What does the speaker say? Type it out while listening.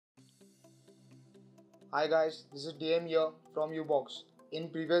Hi guys, this is DM here from Ubox. In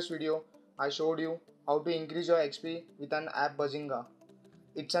previous video, I showed you how to increase your XP with an app BAZINGA.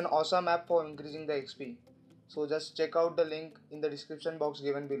 It's an awesome app for increasing the XP. So just check out the link in the description box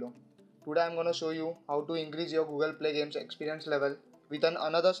given below. Today I'm gonna show you how to increase your Google Play Games experience level with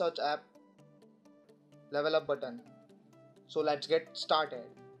another such app, level up button. So let's get started.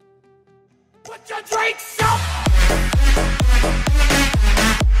 Put your drinks up!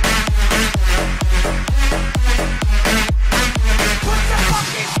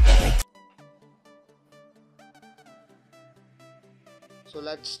 So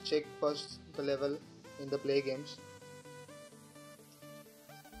let's check first the level in the Play Games.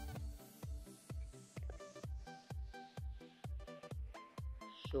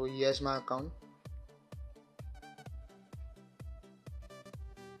 So here's my account.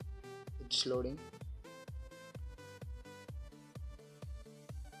 It's loading.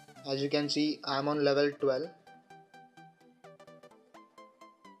 As you can see, I'm on level 12.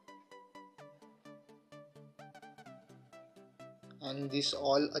 And these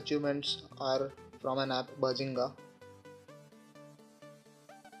all achievements are from an app BAZINGA.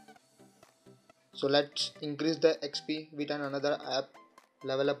 So let's increase the XP with another app,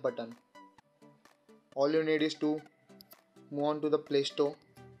 level up button. All you need is to move on to the Play Store.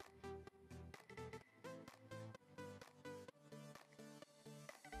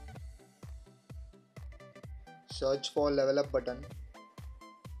 Search for level up button.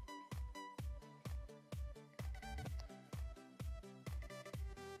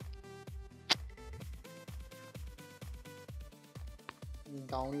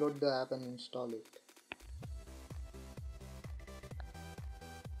 Download the app and install it.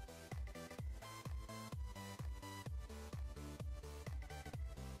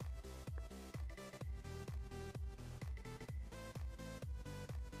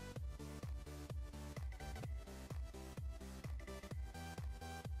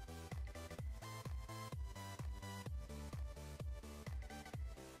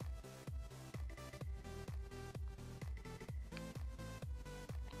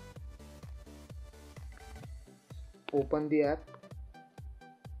 Open the app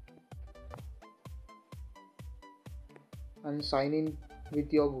and sign in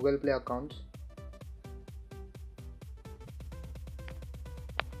with your Google Play accounts.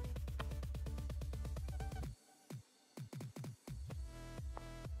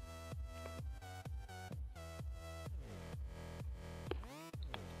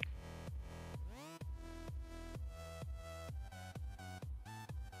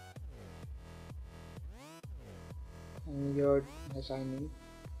 And here I sign in.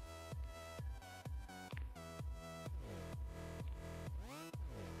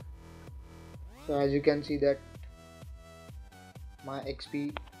 So as you can see that my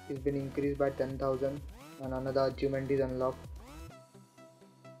XP has been increased by 10,000 and another achievement is unlocked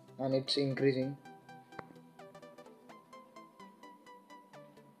and it's increasing.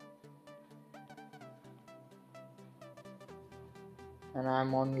 And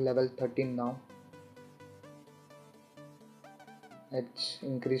I'm on level 13 now. It's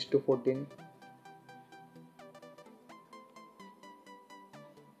increased to 14.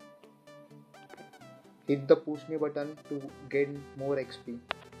 Hit the push me button to gain more XP.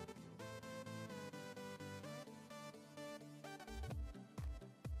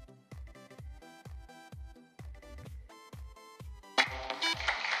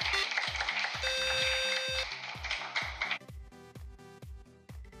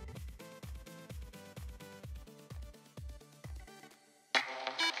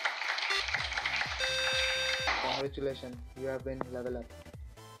 Congratulations, you have been level up.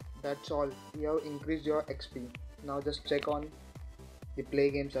 That's all, you have increased your XP. Now just check on the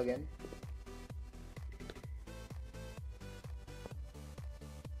Play Games again.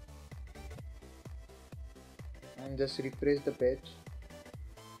 And just refresh the page.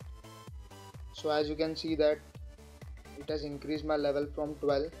 So as you can see that it has increased my level from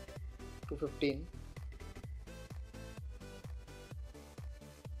 12 to 15.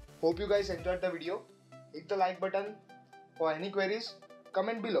 Hope you guys enjoyed the video. Hit the like button. For any queries,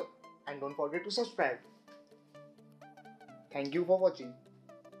 comment below and don't forget to subscribe. Thank you for watching.